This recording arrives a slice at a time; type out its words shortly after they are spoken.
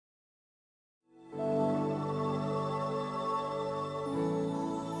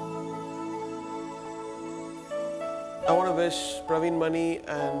I want to wish Pravin Mani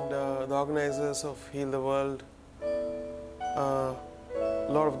and the organizers of Heal the World a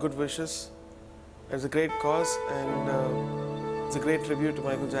lot of good wishes. It's a great cause, and it's a great tribute to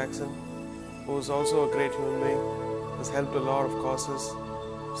Michael Jackson, who is also a great human being, has helped a lot of causes.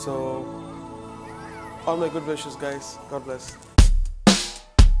 So, all my good wishes, guys. God bless.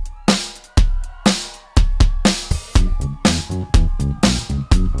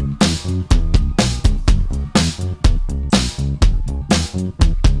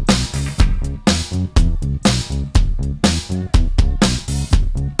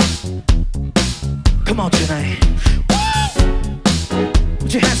 Come on tonight.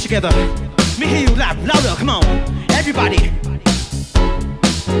 Put your hands together. Let me hear you loud, louder. Come on, everybody.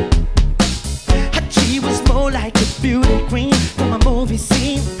 She was more like a beauty queen from a movie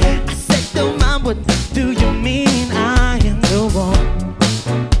scene. I said, don't mind, what do you mean? I am the one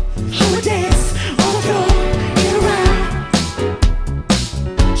who would dance on the floor in a round.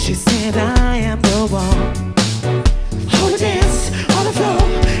 She said, I am the one who would dance on the floor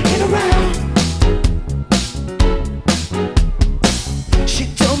in a round. She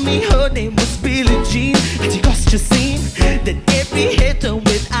told me her name was Billie Jean, and she caused a scene that every hater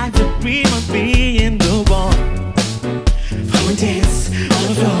with eyes to dream of being the one who would dance on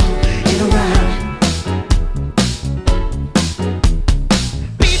the floor in a round.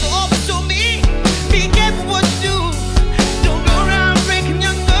 People always told me, be careful what you do. Don't go around breaking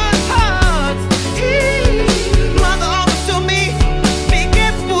young girls' hearts. Mother always told me, be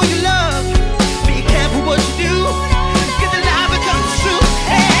careful who you love. Be careful what you do, 'cause the lie becomes true.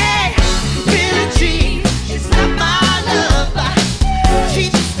 Hey, Billie Jean, she's not my lover. She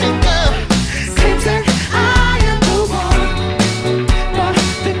just a girl, claims that I am the one, but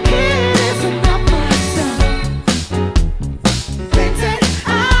the kid is not my son. Claims that I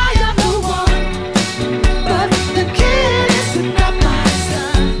am the one, but the kid is not my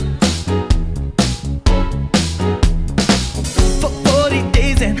son. For 40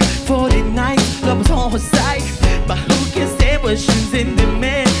 days and 40 nights, love was on her side, but who can say what she's in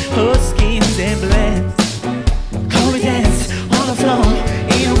demand? Her schemes and plans. Come and dance on the floor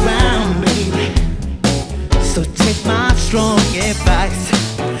in a round, baby. So take my strong advice.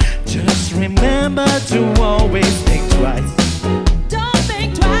 Just remember to always think twice. Don't think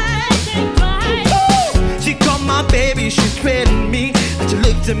twice, think twice. Woo! She called my baby, she threatened me, and she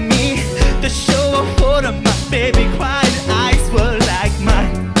looked at me to show her what my baby cried. Eyes were like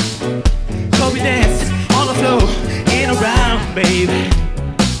mine. So we danced on the floor in a round, baby.